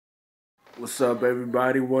What's up,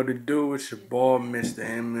 everybody? What it do? It's your boy, Mr.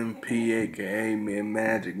 MMP, aka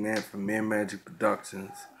Majic, man, from Majic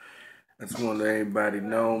Productions. I just want to let everybody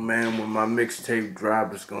know, man, when my mixtape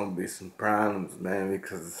drop, it's gonna be some problems, man,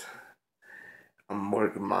 because I'm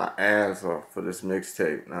working my ass off for this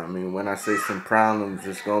mixtape. I mean, when I say some problems,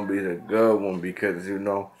 it's gonna be the good one because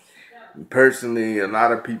personally, a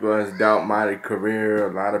lot of people has doubt my career.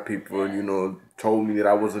 A lot of people, told me that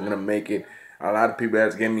I wasn't gonna make it. A lot of people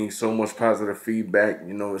has given me so much positive feedback.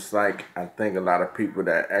 It's like I think a lot of people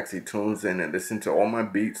that actually tunes in and listen to all my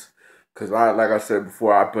beats. Cause like I said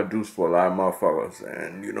before, I produce for a lot of motherfuckers,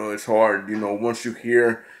 and it's hard. Once you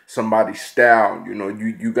hear somebody's style,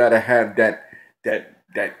 you gotta have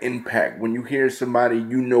that impact. When you hear somebody,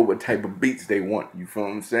 you know what type of beats they want. You feel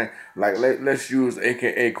what I'm saying? Like let's use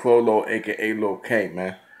AKA Clolo, AKA Lil K,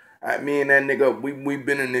 man. Me and that nigga, we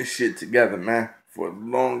been in this shit together, man, for the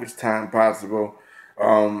longest time possible.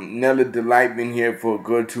 Nella Delight been here for a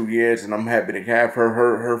good 2 years, and I'm happy to have her.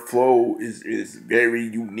 Her flow is very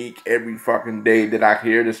unique every fucking day that I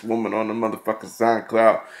hear this woman on the motherfucking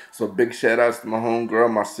SoundCloud. So big shout outs to my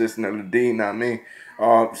homegirl, my sister Nella D, know what I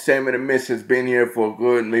mean? Sammy the Miss has been here for a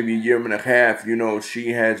good maybe a year and a half.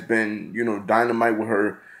 She has been, dynamite with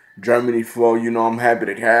her Germany flow. I'm happy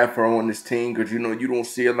to have her on this team because, you don't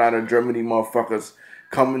see a lot of Germany motherfuckers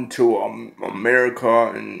coming to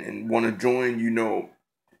America and want to join,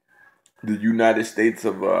 the United States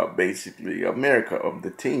of basically America, of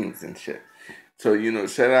the teams and shit. So,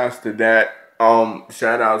 shout outs to that.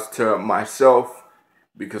 Shout outs to myself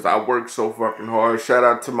because I work so fucking hard. Shout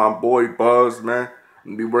out to my boy Buzz, man.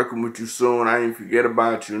 I'll be working with you soon. I ain't forget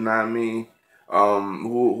about you, know what I mean?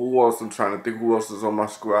 Who else I'm trying to think? Who else is on my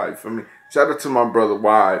squad? You feel me? Shout out to my brother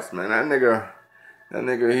Wise, man. That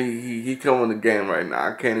nigga, he killing the game right now.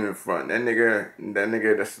 I can't even front. That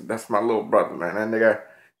nigga, that's my little brother, man. That nigga,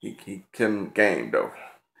 he killing the game though.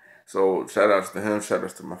 So shout outs to him. Shout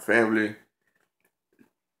outs to my family.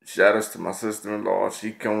 Shout outs to my sister-in-law.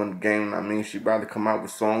 She killing the game. I mean, she about to come out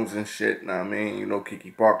with songs and shit. I mean,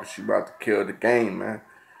 Kiki Parker, she about to kill the game, man.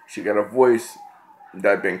 She got a voice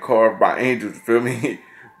that been carved by angels, you feel me?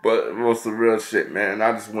 But what's the real shit, man?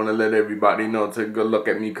 I just want to let everybody know, take a good look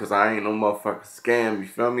at me because I ain't no motherfucking scam, you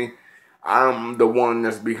feel me? I'm the one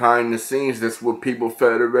that's behind the scenes. That's what people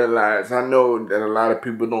fail to realize. I know that a lot of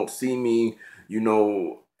people don't see me,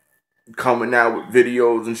 coming out with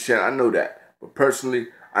videos and shit. I know that. But personally,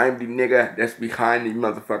 I'm the nigga that's behind the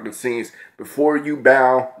motherfucking scenes. Before You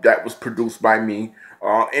Bow, that was produced by me.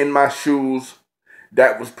 In My Shoes,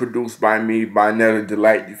 that was produced by me, by Nella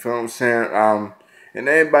Delight. You feel what I'm saying? And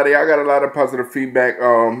everybody, I got a lot of positive feedback.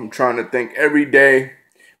 I'm trying to think. Every Day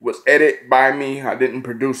was edited by me. I didn't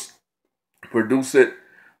produce it.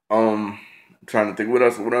 I'm trying to think what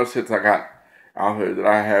else hits I got out here that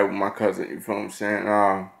I had with my cousin. You feel what I'm saying?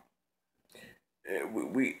 I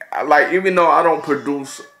like, even though I don't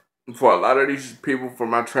produce for a lot of these people for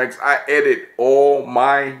my tracks, I edit all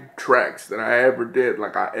my tracks that I ever did.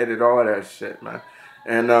 Like, I edit all that shit, man.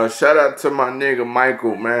 And shout out to my nigga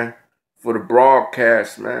Michael, man, for the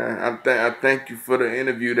broadcast, man. I thank you for the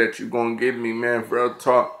interview that you gonna give me, man. Real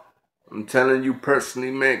talk. I'm telling you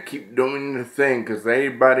personally, man, keep doing the thing, cause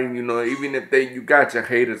everybody, even if you got your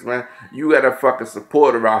haters, man, you got a fucking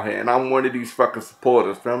supporter out here, and I'm one of these fucking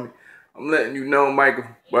supporters, feel me? I'm letting you know, Michael,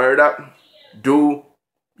 word up, do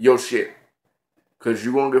your shit. Cause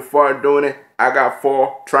you gonna get far doing it. I got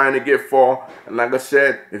far, trying to get far. And like I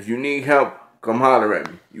said, if you need help, come holler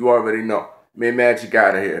at me. You already know. Majic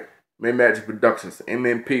out of here. Majic Productions.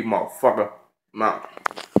 MMP, motherfucker. I'm out.